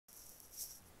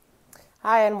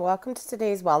Hi, and welcome to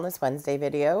today's Wellness Wednesday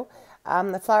video.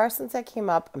 The flower essence that came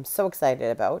up, I'm so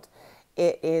excited about.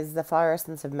 It is the flower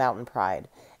essence of Mountain Pride,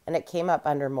 and it came up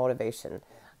under motivation.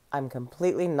 I'm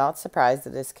completely not surprised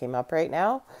that this came up right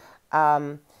now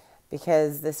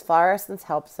because this flower essence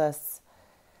helps us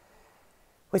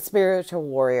with spiritual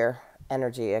warrior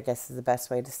energy, I guess is the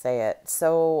best way to say it.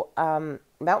 So,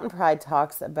 Mountain Pride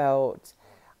talks about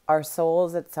our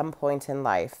souls at some point in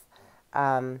life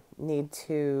need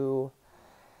to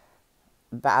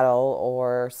battle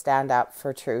or stand up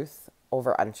for truth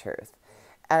over untruth.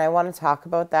 And I want to talk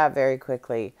about that very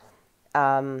quickly.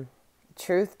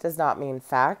 Truth does not mean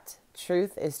fact.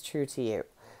 Truth is true to you.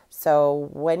 So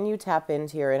when you tap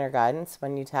into your inner guidance,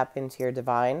 when you tap into your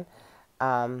divine,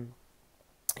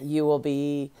 you will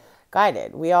be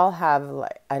guided. We all have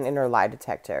an inner lie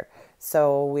detector.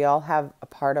 So we all have a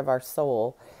part of our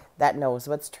soul that knows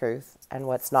what's truth and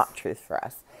what's not truth for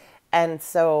us. And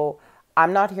so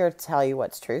I'm not here to tell you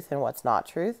what's truth and what's not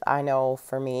truth. I know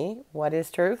for me what is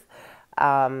truth,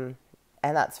 and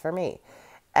that's for me.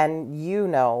 And you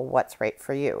know what's right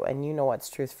for you, and you know what's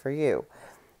truth for you.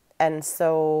 And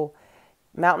so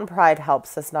Mountain Pride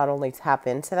helps us not only tap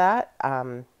into that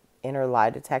inner lie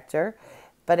detector,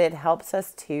 but it helps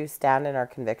us to stand in our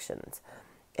convictions.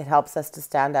 It helps us to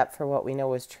stand up for what we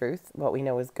know is truth, what we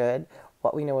know is good,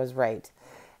 what we know is right.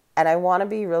 And I want to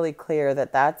be really clear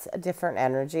that that's a different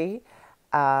energy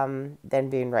than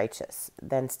being righteous,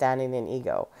 than standing in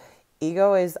ego.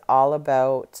 Ego is all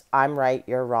about, I'm right,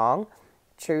 you're wrong.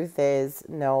 Truth is,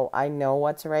 no, I know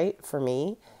what's right for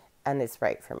me, and it's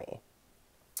right for me.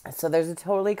 So there's a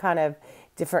totally kind of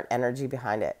different energy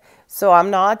behind it. So I'm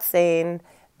not saying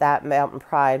that Mountain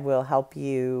Pride will help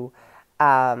you,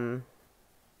 you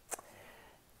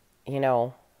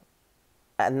know,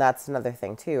 and that's another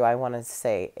thing too I wanted to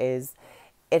say is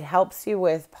it helps you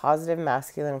with positive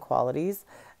masculine qualities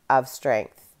of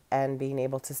strength and being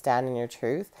able to stand in your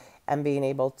truth and being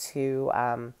able to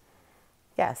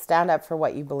stand up for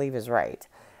what you believe is right.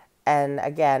 And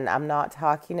again, I'm not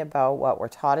talking about what we're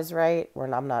taught is right.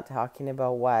 I'm not talking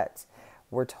about what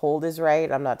we're told is right.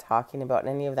 I'm not talking about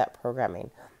any of that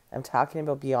programming. I'm talking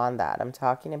about beyond that. I'm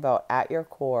talking about at your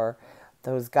core,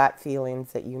 those gut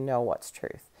feelings that you know what's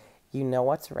truth. You know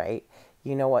what's right.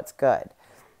 You know what's good.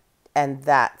 And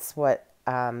that's what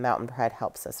Mountain Pride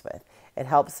helps us with. It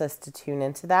helps us to tune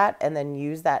into that and then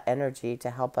use that energy to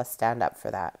help us stand up for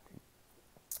that.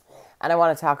 And I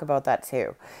want to talk about that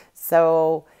too.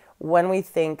 So when we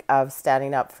think of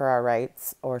standing up for our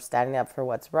rights or standing up for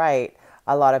what's right,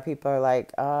 a lot of people are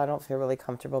like, oh, I don't feel really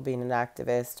comfortable being an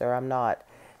activist, or I'm not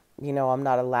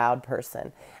a loud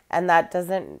person. And that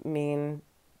doesn't mean,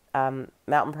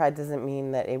 Mountain Pride doesn't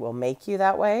mean that it will make you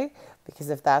that way, because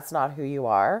if that's not who you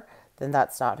are, then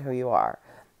that's not who you are.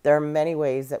 There are many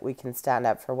ways that we can stand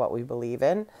up for what we believe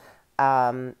in.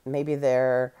 Maybe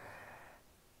they're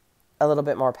a little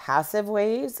bit more passive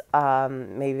ways.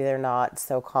 Maybe they're not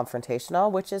so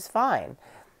confrontational, which is fine,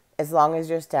 as long as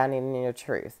you're standing in your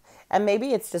truth. And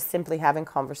maybe it's just simply having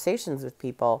conversations with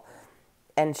people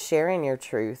and sharing your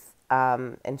truth,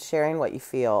 and sharing what you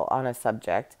feel on a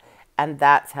subject. And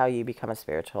that's how you become a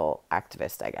spiritual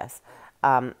activist, I guess,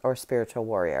 or spiritual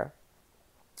warrior.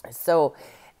 So,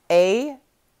 the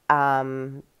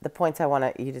points I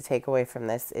want you to take away from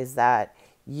this is that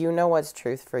you know what's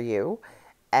truth for you,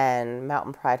 and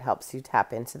Mountain Pride helps you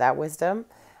tap into that wisdom.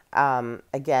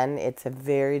 Again, it's a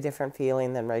very different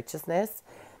feeling than righteousness.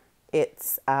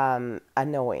 It's a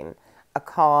knowing, a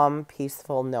calm,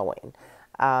 peaceful knowing.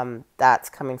 That's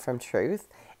coming from truth.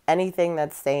 Anything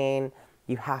that's saying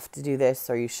you have to do this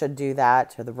or you should do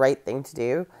that or the right thing to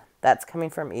do, that's coming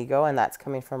from ego, and that's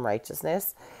coming from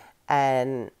righteousness.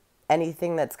 And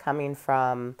anything that's coming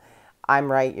from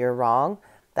I'm right, you're wrong,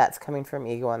 that's coming from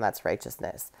ego, and that's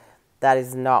righteousness. That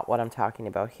is not what I'm talking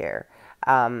about here.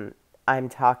 I'm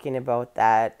talking about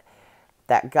that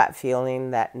gut feeling,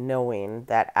 that knowing,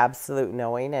 that absolute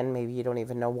knowing, and maybe you don't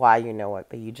even know why you know it,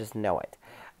 but you just know it.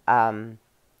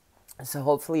 So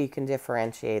hopefully you can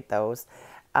differentiate those.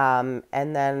 And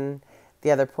then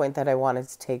the other point that I wanted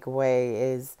to take away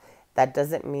is that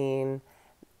doesn't mean,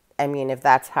 if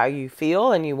that's how you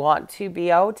feel and you want to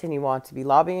be out and you want to be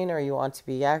lobbying or you want to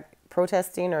be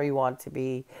protesting or you want to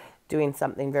be doing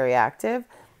something very active,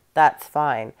 that's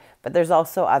fine. But there's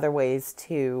also other ways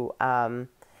to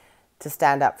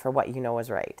stand up for what you know is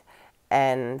right.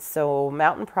 And so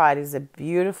Mountain Pride is a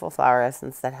beautiful flower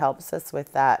essence that helps us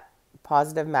with that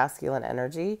positive masculine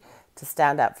energy to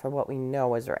stand up for what we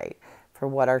know is right, for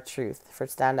what our truth, for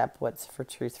stand up what's for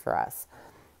truth for us.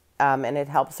 And it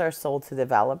helps our soul to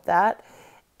develop that.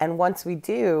 And once we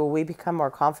do, we become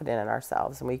more confident in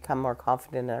ourselves and we become more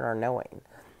confident in our knowing.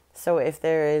 So if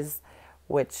there is,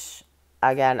 which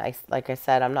again, like I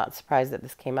said, I'm not surprised that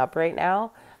this came up right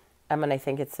now. I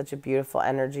think it's such a beautiful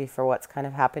energy for what's kind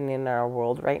of happening in our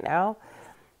world right now.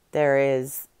 There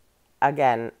is,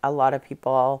 again, a lot of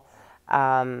people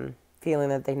feeling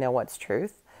that they know what's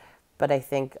truth, but I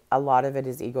think a lot of it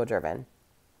is ego driven.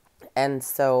 And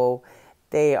so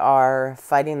they are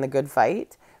fighting the good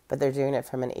fight, but they're doing it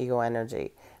from an ego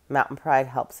energy. Mountain pride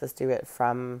helps us do it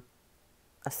from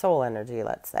a soul energy,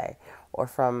 let's say, or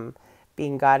from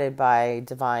being guided by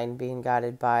divine, being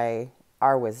guided by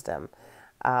our wisdom.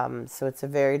 So it's a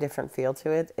very different feel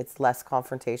to it. It's less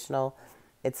confrontational.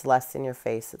 It's less in your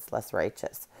face. It's less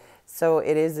righteous. So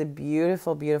it is a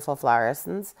beautiful, beautiful flower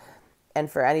essence.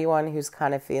 And for anyone who's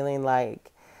kind of feeling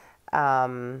like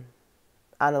unaligned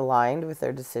with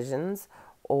their decisions,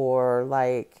 or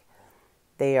like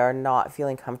they are not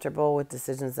feeling comfortable with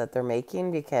decisions that they're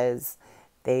making because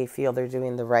they feel they're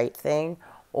doing the right thing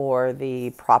or the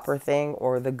proper thing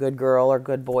or the good girl or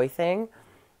good boy thing,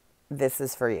 this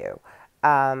is for you.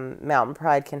 Mountain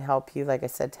Pride can help you, like I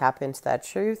said, tap into that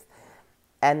truth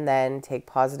and then take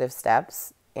positive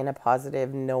steps in a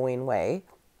positive, knowing way,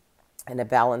 in a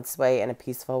balanced way, in a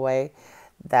peaceful way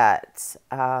that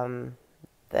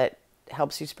that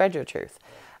helps you spread your truth.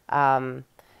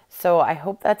 So I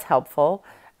hope that's helpful.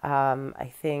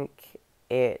 I think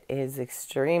it is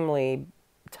extremely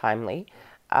timely,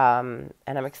 and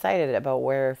I'm excited about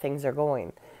where things are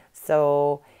going.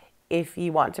 So if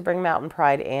you want to bring Mountain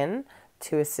Pride in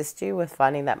to assist you with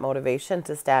finding that motivation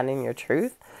to stand in your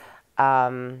truth,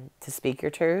 to speak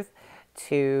your truth,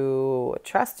 to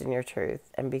trust in your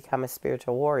truth and become a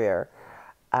spiritual warrior,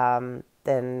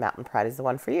 then Mountain Pride is the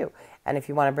one for you. And if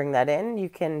you want to bring that in, you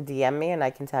can DM me and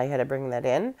I can tell you how to bring that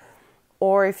in.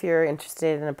 Or if you're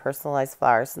interested in a personalized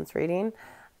flower essence reading,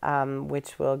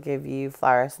 which will give you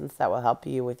flower essence that will help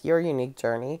you with your unique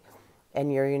journey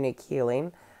and your unique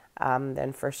healing,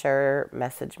 then for sure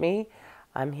message me.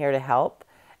 I'm here to help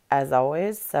as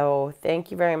always. So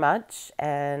thank you very much,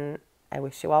 and I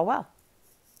wish you all well.